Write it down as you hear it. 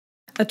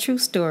A True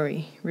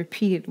Story,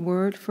 repeated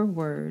word for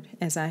word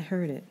as I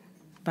heard it,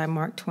 by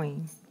Mark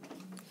Twain.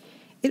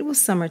 It was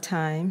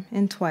summertime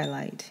and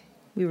twilight.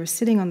 We were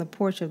sitting on the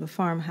porch of the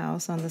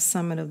farmhouse on the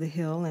summit of the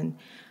hill, and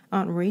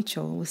Aunt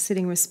Rachel was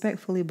sitting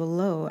respectfully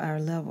below our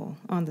level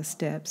on the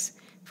steps,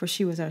 for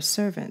she was our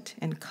servant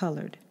and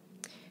colored.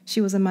 She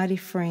was a mighty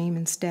frame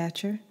and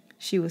stature.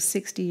 She was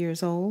 60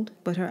 years old,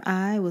 but her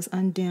eye was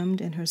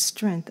undimmed and her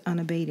strength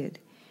unabated.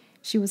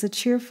 She was a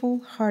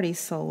cheerful, hearty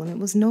soul, and it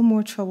was no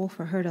more trouble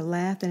for her to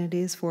laugh than it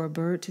is for a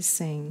bird to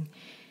sing.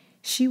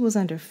 She was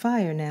under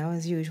fire now,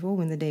 as usual,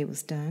 when the day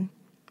was done.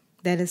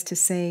 That is to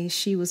say,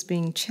 she was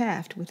being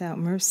chaffed without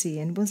mercy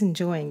and was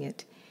enjoying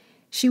it.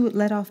 She would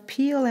let off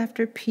peal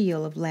after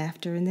peal of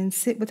laughter and then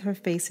sit with her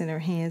face in her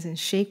hands and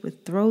shake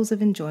with throes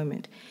of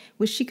enjoyment,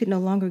 which she could no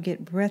longer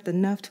get breath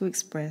enough to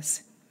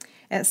express.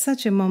 At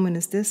such a moment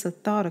as this, a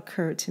thought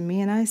occurred to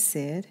me, and I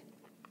said,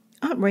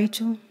 "Aunt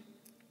Rachel,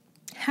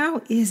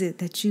 how is it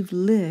that you've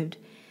lived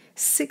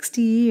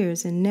 60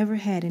 years and never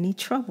had any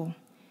trouble?"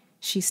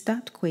 She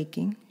stopped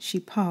quaking, she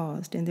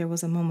paused, and there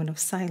was a moment of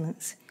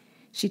silence.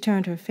 She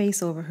turned her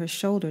face over her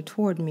shoulder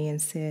toward me and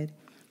said,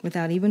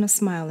 without even a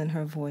smile in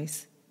her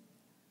voice,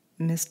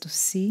 "Mr.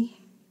 C,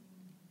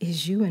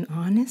 is you in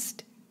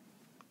honest?"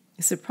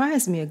 It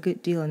surprised me a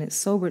good deal, and it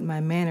sobered my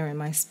manner and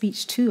my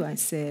speech too. I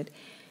said,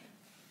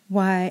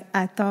 "Why,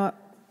 I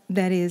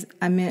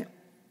meant,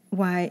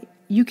 why,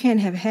 you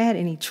can't have had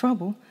any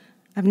trouble.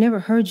 I've never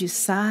heard you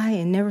sigh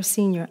and never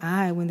seen your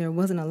eye when there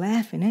wasn't a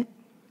laugh in it."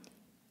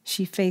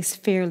 She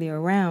faced fairly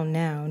around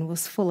now and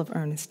was full of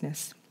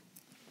earnestness.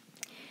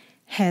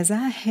 "Has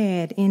I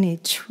had any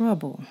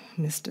trouble,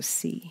 Mr.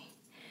 C?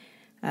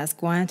 I's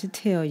gwine to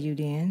tell you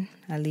then.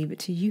 I leave it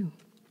to you.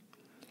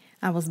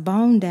 I was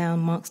born down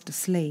amongst the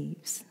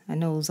slaves. I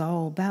knows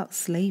all about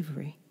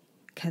slavery,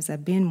 'cause I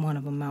been one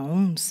of 'em my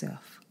own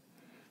self.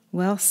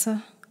 Well,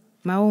 sir,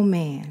 my old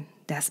man,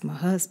 that's my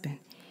husband,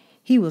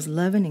 he was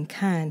loving and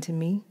kind to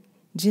me,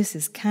 just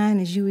as kind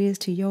as you is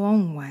to your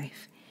own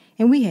wife.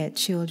 And we had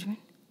children,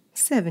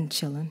 7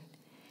 children,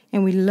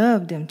 and we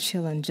loved them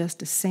children just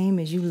the same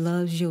as you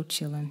loves your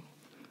children.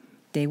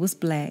 They was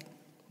black,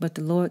 but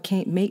the Lord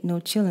can't make no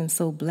children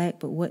so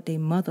black but what they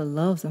mother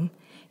loves them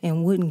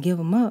and wouldn't give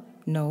 'em up,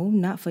 no,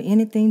 not for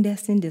anything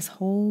that's in this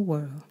whole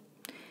world.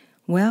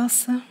 Well,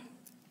 sir,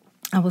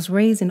 I was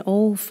raised in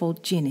old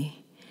Fort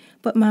Jenny,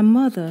 but my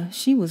mother,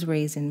 she was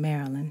raised in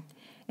Maryland,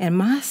 and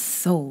my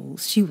soul,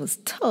 she was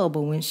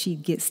terrible when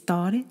she'd get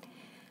started.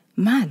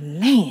 My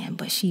land,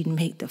 but she'd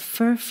make the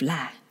fur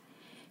fly.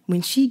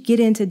 When she'd get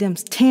into them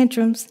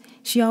tantrums,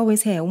 she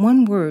always had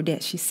one word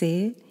that she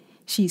said.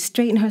 She'd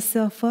straighten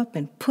herself up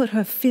and put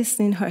her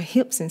fists in her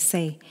hips and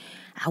say,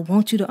 "I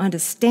want you to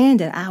understand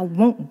that I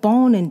won't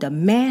born in the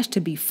mash to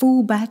be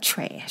fooled by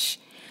trash.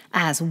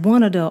 I's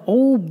one of the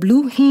old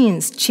blue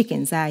hens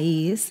chickens, I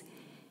is."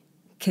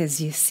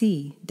 'Cause you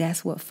see,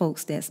 that's what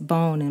folks that's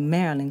born in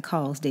Maryland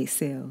calls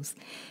theyselves,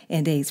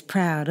 and they's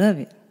proud of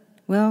it.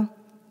 Well,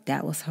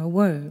 that was her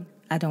word.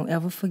 I don't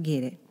ever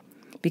forget it,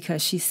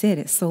 because she said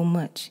it so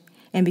much,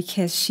 and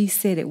because she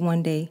said it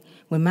one day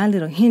when my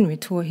little Henry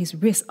tore his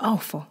wrist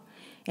awful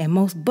and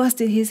most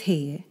busted his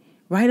head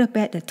right up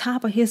at the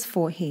top of his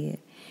forehead,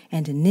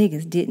 and the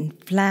niggas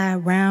didn't fly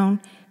around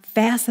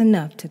fast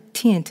enough to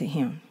tend to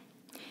him.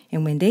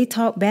 And when they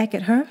talked back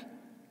at her,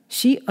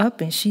 she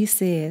up and she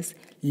says,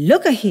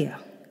 "Look-a here."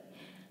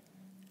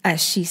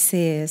 As she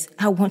says,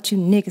 "I want you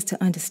niggas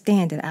to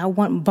understand that I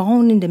wasn't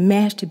born in the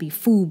mash to be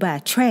fooled by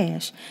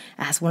trash.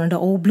 I's one of the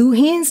old blue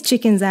hens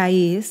chickens, I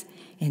is."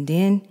 And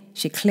then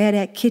she clear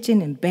that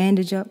kitchen and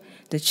bandage up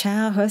the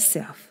child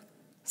herself.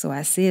 So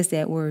I says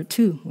that word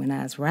too when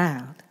I was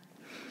riled.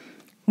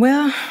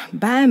 Well,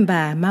 by and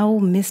by, my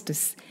old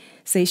mistress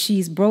say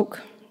she's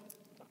broke,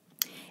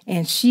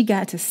 and she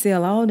got to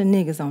sell all the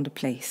niggas on the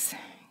place.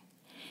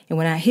 And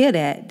when I hear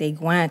that, they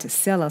gwine to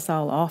sell us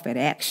all off at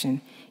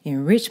Action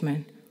in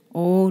Richmond.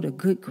 Oh, the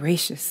good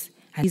gracious.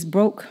 He's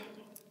broke,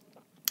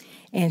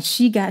 and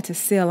she got to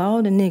sell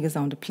all the niggas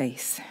on the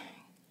place.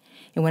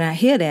 And when I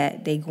hear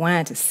that, they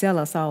gwine to sell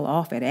us all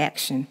off at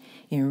Action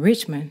in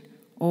Richmond.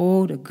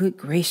 Oh, the good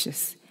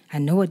gracious. I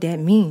know what that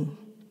mean.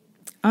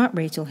 Aunt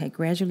Rachel had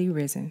gradually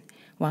risen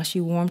while she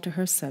warmed to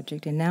her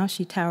subject, and now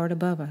she towered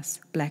above us,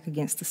 black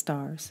against the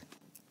stars.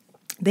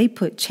 They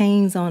put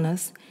chains on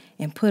us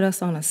and put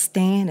us on a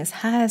stand as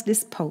high as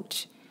this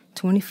porch,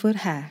 20 foot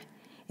high,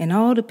 and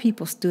all the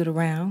people stood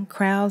around,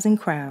 crowds and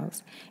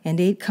crowds, and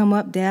they'd come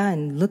up there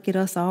and look at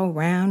us all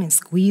round and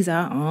squeeze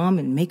our arm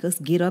and make us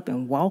get up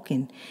and walk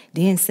and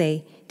then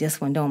say,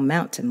 "This one don't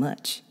amount to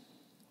much."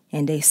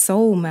 And they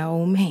sold my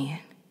old man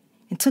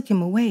and took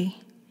him away,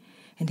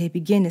 and they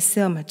began to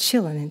sell my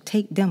children and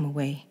take them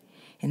away.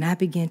 And I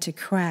began to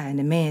cry, and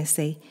the man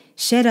say,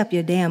 "Shut up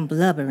your damn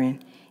blubbering,"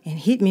 and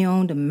hit me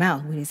on the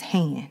mouth with his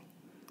hand.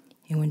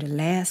 And when the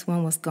last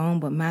one was gone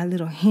but my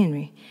little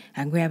Henry,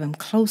 I grab him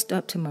close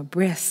up to my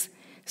breast,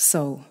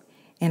 so,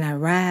 and I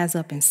rise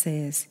up and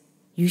says,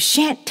 "You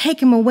shan't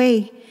take him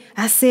away."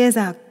 I says,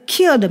 "I'll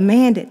kill the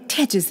man that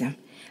touches him,"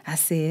 I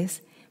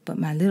says. But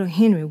my little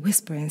Henry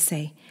whisper and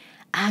say,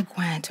 I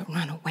going to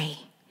run away,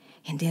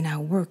 and then I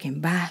work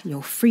and buy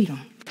your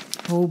freedom.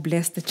 Oh,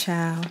 bless the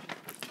child.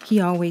 He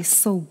always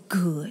so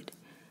good.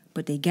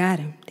 But they got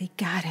him.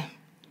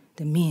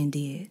 The men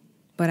did.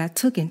 But I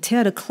took and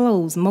tear the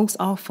clothes most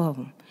off of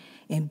him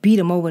and beat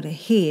him over the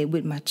head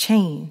with my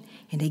chain,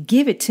 and they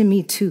give it to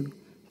me too,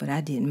 but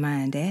I didn't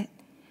mind that.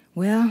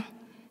 Well,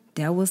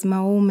 there was my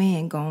old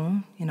man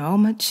gone, and all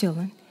my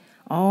children,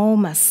 all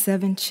my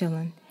 7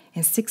 children,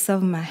 and 6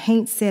 of them I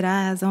hain't set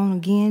eyes on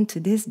again to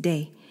this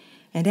day,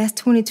 and that's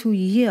 22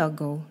 years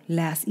ago,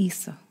 last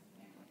Easter.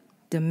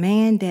 The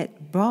man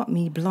that brought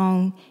me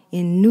belonged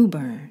in New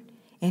Bern,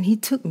 and he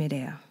took me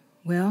there.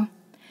 Well,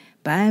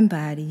 by and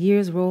by, the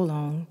years roll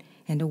on,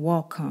 and the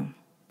war come.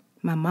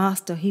 My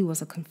master, he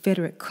was a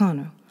Confederate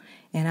colonel,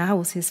 and I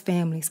was his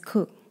family's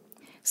cook.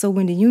 So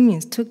when the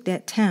Unions took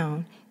that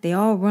town, they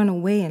all run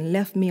away and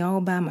left me all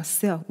by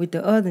myself with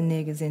the other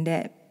niggas in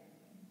that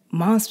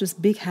monstrous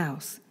big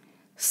house.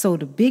 So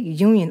the big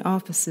Union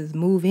officers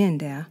move in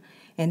there,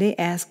 and they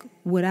ask,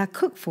 would I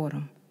cook for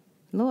them?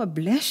 Lord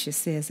bless you,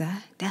 says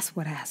I. That's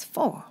what I asked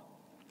for.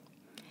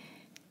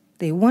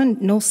 They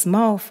wasn't no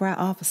small fry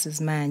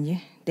officers, mind you.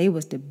 They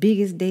was the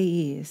biggest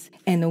they is.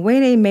 And the way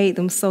they made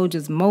them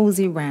soldiers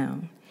mosey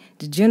round.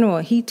 The general,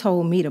 he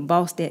told me to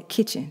boss that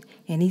kitchen.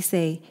 And he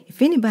say,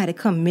 if anybody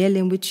come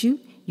meddling with you,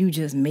 you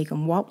just make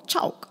them walk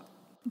chalk.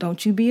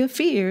 Don't you be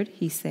afeared,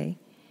 he say.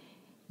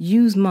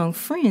 You's among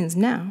friends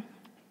now.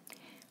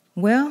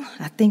 Well,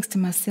 I thinks to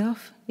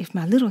myself, if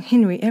my little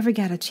Henry ever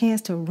got a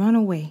chance to run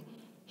away,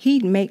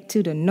 he'd make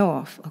to the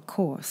north, of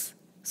course.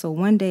 So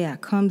one day I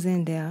comes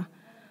in there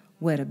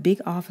where the big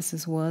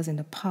officers was in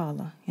the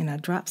parlor, and I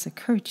drops a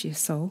curtsy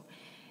so,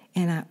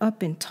 and I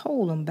up and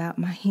told them about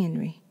my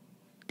Henry.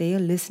 They are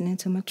listening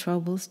to my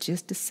troubles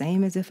just the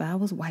same as if I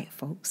was white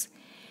folks.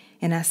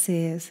 And I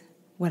says,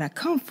 what I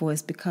come for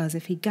is because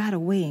if he got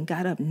away and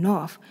got up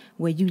north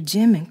where you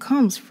Jimin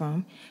comes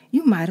from,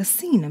 you might have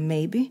seen him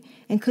maybe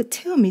and could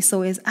tell me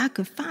so as I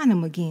could find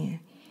him again.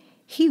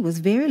 He was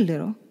very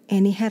little,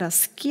 and he had a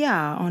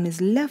scar on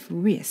his left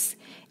wrist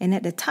and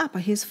at the top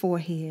of his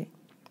forehead.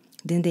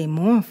 Then they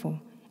mournful,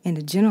 and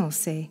the general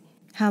say,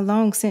 how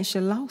long since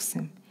you lost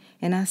him?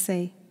 And I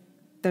say,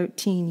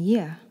 13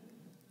 years.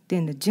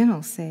 Then the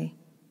general say,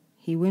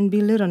 he wouldn't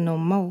be little no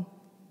more.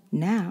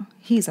 Now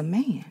he's a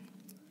man.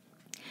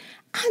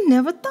 I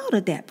never thought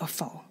of that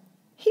before.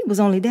 He was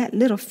only that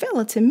little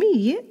fella to me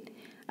yet.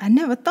 I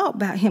never thought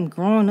about him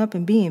growing up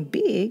and being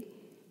big,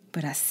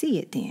 but I see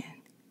it then.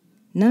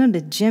 None of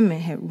the gentlemen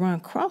had run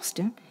across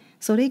him,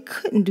 so they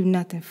couldn't do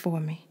nothing for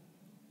me.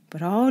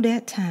 But all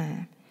that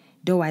time,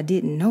 though I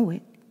didn't know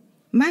it,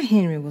 my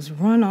Henry was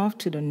run off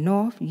to the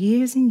north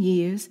years and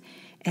years,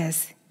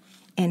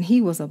 and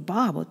he was a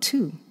barber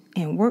too,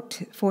 and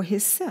worked for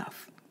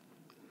himself.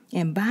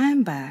 And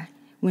by,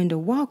 when the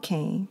war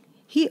came,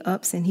 he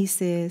ups and he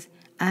says,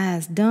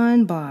 I's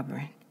done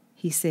barbering.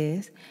 He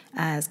says,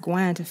 I's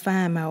gwine to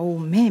find my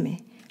old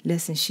mammy,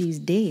 less'n she's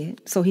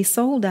dead. So he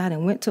sold out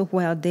and went to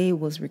where they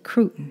was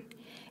recruiting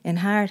and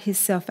hired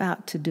himself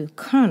out to do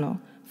colonel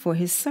for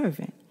his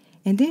servant.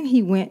 And then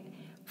he went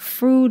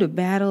through the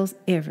battles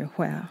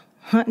everywhere,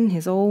 hunting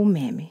his old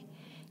mammy.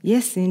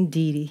 Yes,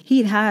 indeedy.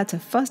 He'd hired to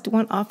first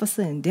one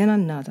officer and then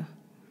another,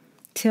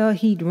 till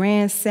he'd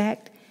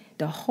ransacked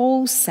the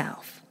whole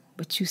South.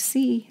 But you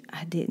see,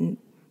 I didn't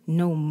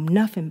know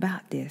nothing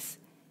about this.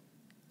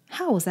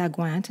 How was I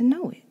going to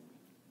know it?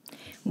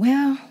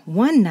 Well,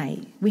 one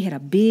night we had a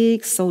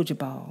big soldier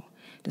ball.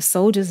 The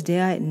soldiers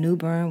there at New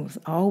Bern was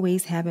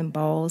always having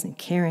balls and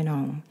carrying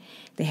on.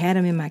 They had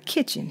them in my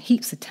kitchen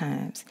heaps of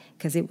times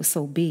because it was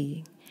so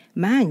big.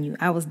 Mind you,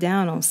 I was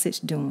down on such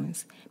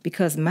doings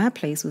because my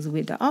place was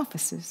with the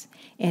officers,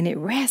 and it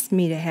rasped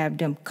me to have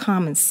them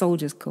common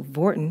soldiers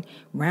cavorting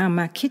round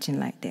my kitchen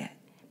like that.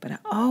 But I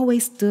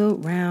always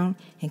stood round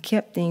and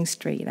kept things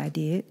straight, I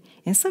did.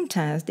 And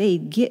sometimes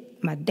they'd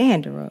get my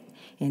dander up,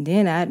 and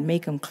then I'd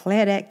make them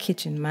clear that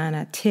kitchen, mind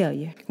I tell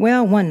you.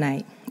 Well, one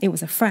night, it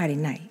was a Friday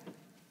night,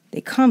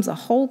 there comes a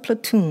whole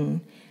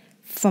platoon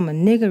from a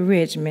nigger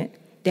regiment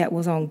that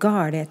was on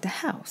guard at the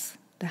house.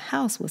 The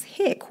house was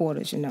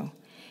headquarters, you know.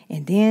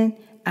 And then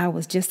I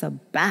was just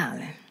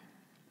a-bowling.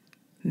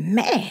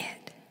 Mad.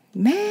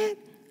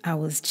 I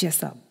was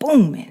just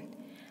a-booming.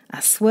 I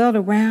swelled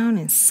around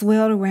and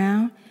swelled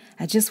around.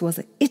 I just was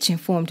itching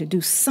for him to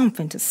do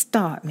something to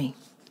start me.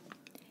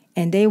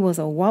 And they was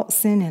a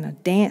waltzing and a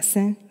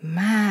dancing.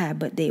 My,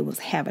 but they was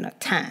having a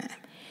time.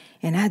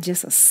 And I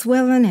just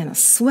a-swelling and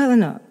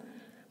a-swelling up.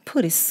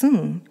 Pretty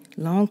soon,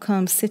 long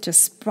comes such a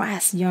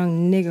sprice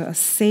young nigger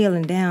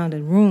a-sailing down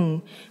the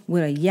room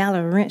with a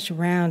yaller wrench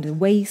round the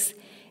waist,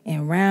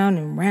 and round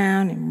and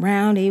round and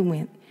round they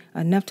went,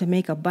 enough to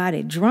make a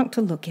body drunk to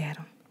look at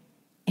them.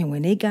 And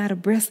when they got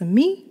abreast of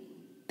me,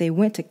 they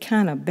went to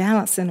kind of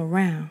balancing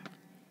around,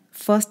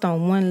 first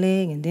on one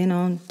leg and then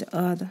on the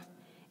other,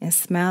 and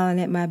smiling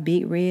at my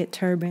big red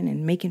turban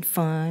and making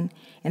fun.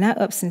 And I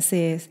ups and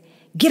says,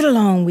 "Get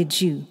along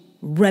with you,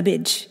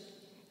 rubbish."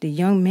 The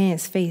young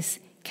man's face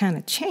kind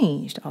of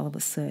changed all of a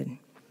sudden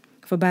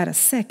for about a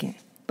second,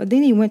 but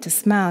then he went to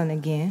smiling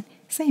again,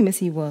 same as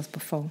he was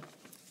before.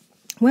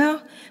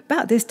 Well,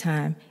 about this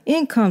time,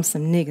 in comes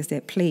some niggas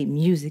that played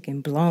music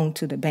and belonged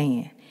to the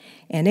band,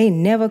 and they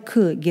never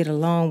could get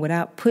along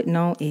without putting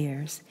on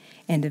airs.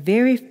 And the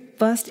very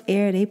first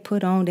air they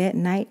put on that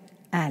night,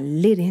 I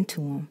lit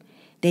into them.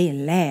 They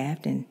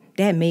laughed, and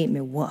that made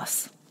me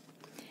wuss.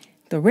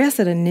 The rest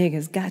of the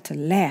niggas got to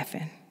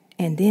laughing,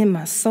 and then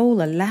my soul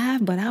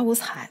alive, but I was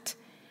hot.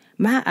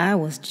 My eye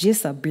was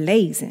just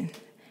a-blazing.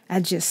 I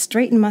just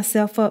straightened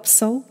myself up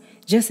so,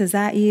 just as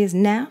I is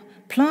now,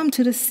 plumb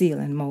to the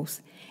ceiling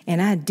most.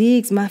 And I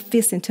digs my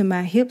fist into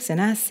my hips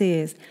and I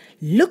says,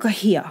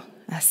 "Look-a-here,"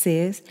 I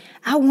says,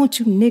 "I want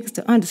you niggas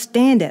to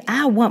understand that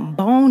I wasn't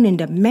born in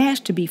the mash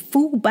to be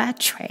fooled by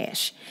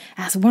trash.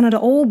 I's one of the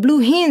old blue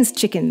hens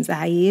chickens,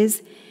 I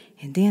is."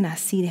 And then I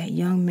see that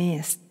young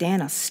man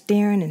stand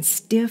staring and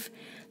stiff,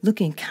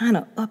 looking kind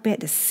of up at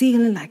the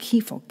ceiling like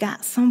he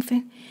forgot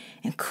something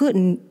and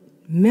couldn't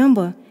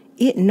remember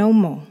it no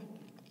more.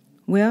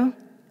 Well,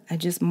 I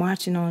just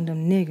marching on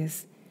them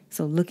niggas,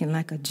 so looking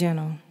like a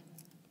general.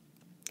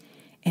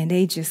 And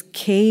they just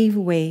cave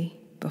away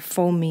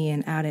before me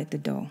and out at the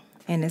door.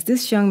 And as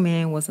this young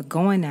man was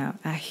a-going out,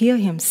 I hear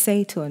him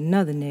say to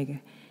another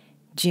nigga,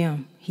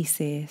 "Jim," he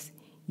says,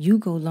 "you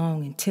go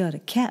long and tell the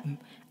captain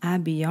I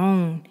be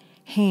on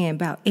hand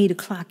about 8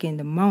 o'clock in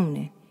the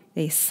morning.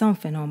 There's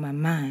something on my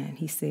mind,"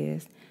 he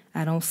says.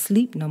 "I don't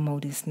sleep no more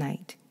this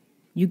night.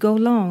 You go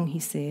long," he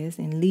says,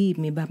 "and leave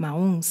me by my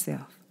own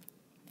self."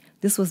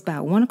 This was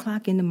about 1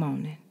 o'clock in the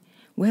morning.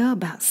 Well,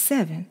 about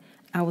 7,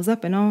 I was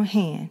up and on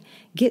hand,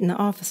 getting the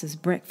officers'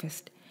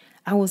 breakfast.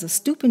 I was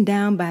a-stooping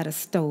down by the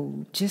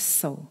stove, just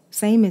so,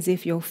 same as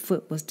if your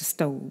foot was the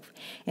stove.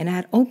 And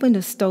I'd opened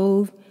the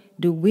stove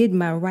with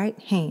my right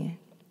hand,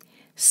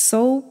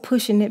 so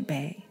pushing it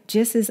back,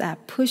 just as I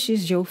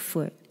pushes your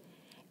foot.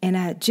 And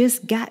I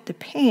just got the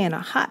pan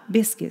of hot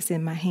biscuits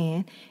in my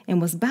hand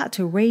and was about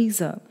to raise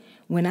up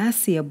when I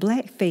see a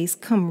black face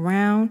come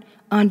round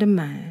under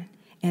mine.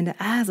 And the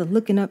eyes are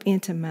looking up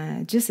into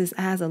mine, just as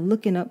eyes are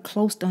looking up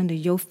close under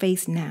your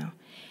face now.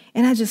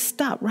 And I just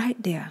stopped right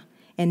there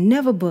and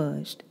never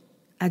budged.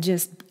 I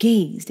just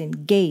gazed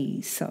and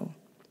gazed so.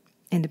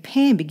 And the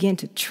pan began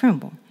to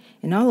tremble.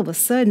 And all of a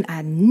sudden,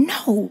 I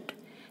knowed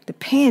the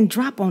pan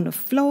drop on the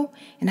floor,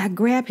 and I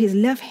grabbed his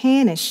left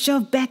hand and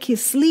shoved back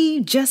his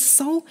sleeve just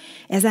so,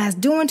 as I was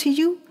doing to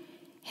you.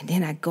 And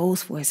then I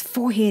goes for his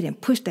forehead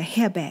and pushed the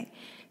hair back.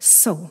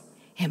 So,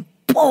 and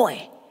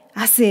boy,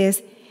 I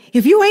says,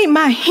 "If you ain't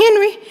my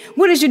Henry,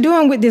 what is you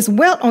doing with this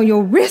welt on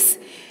your wrist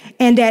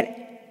and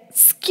that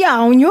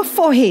scar on your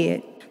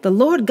forehead? The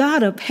Lord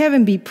God of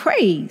heaven be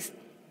praised.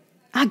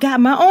 I got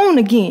my own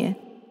again."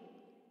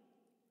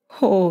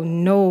 Oh,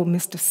 no,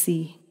 Mr.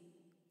 C.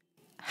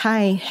 I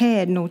ain't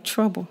had no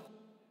trouble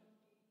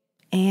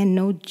and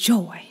no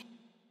joy.